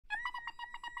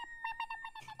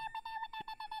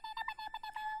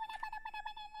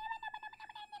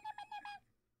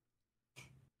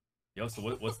Yo, so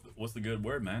what's the good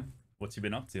word, man? What's you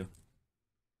been up to?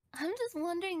 I'm just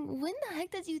wondering, when the heck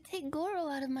did you take Goro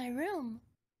out of my room?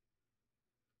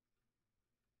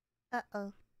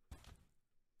 Uh-oh.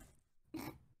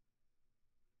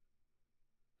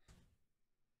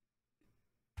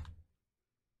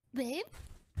 Babe?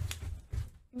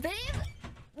 Babe?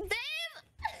 Babe?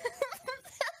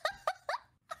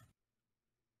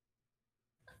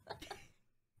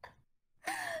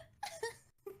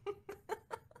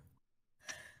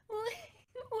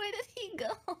 Where did he go?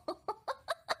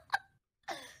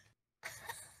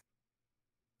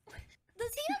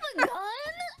 Does he have a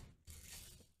gun?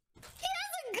 He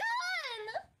has a gun!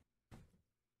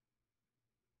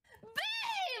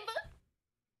 Babe!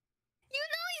 You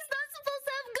know he's not supposed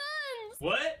to have guns!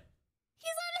 What?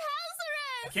 He's on house I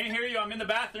arrest! can't hear you. I'm in the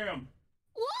bathroom.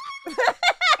 What?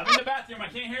 I'm in the bathroom. I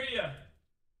can't hear you.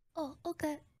 Oh,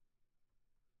 okay.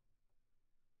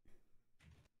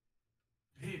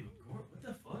 Hey, Goro, what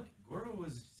the fuck? Goro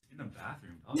was in the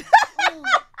bathroom. Oh. Oh,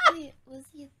 wait, was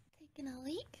he taking a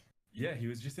leak? Yeah, he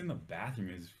was just in the bathroom.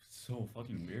 It was so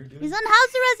fucking weird, dude. He's on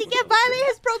house arrest. He can't violate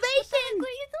his probation. What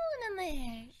are you doing in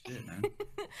there? Shit, man.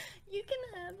 You can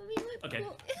have me with Okay.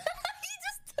 He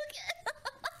just took it.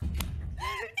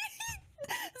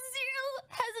 Zero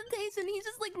hesitation. He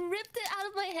just like ripped it out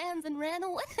of my hands and ran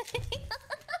away.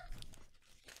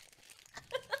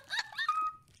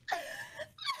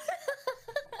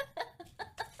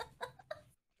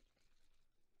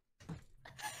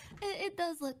 It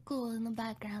does look cool in the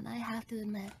background, I have to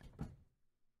admit.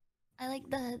 I like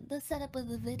the setup of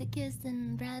Leviticus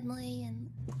and Bradley and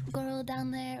Goro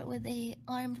down there with a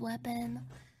armed weapon.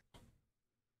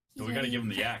 So we gotta give him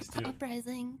the axe too.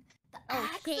 Uprising. The Oh,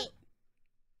 axe? shit.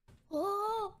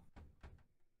 Oh!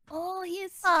 Oh, he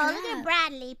is Oh, strapped. look at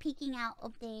Bradley peeking out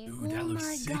up there. Dude, that Oh looks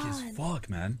my sick as God. fuck,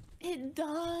 man. It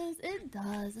does.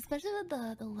 Especially with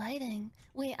the lighting.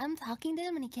 Wait, I'm talking to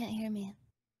him and he can't hear me.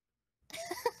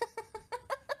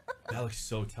 That looks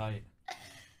so tight.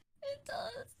 It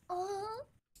does. Oh,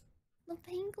 the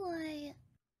pink light.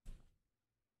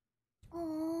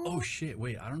 Oh. Oh shit!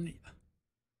 Wait, I don't need.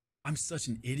 I'm such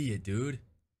an idiot, dude.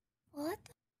 What?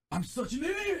 I'm such an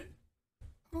idiot.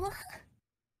 What?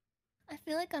 I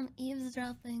feel like I'm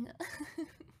eavesdropping.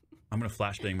 I'm gonna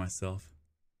flashbang myself.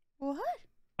 What?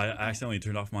 I accidentally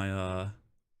turned off my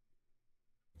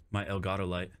my Elgato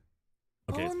light.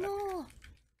 Okay, oh it's back. no.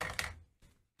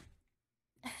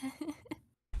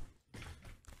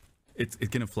 It's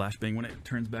gonna flashbang when it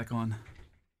turns back on.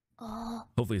 Oh.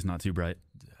 Hopefully it's not too bright.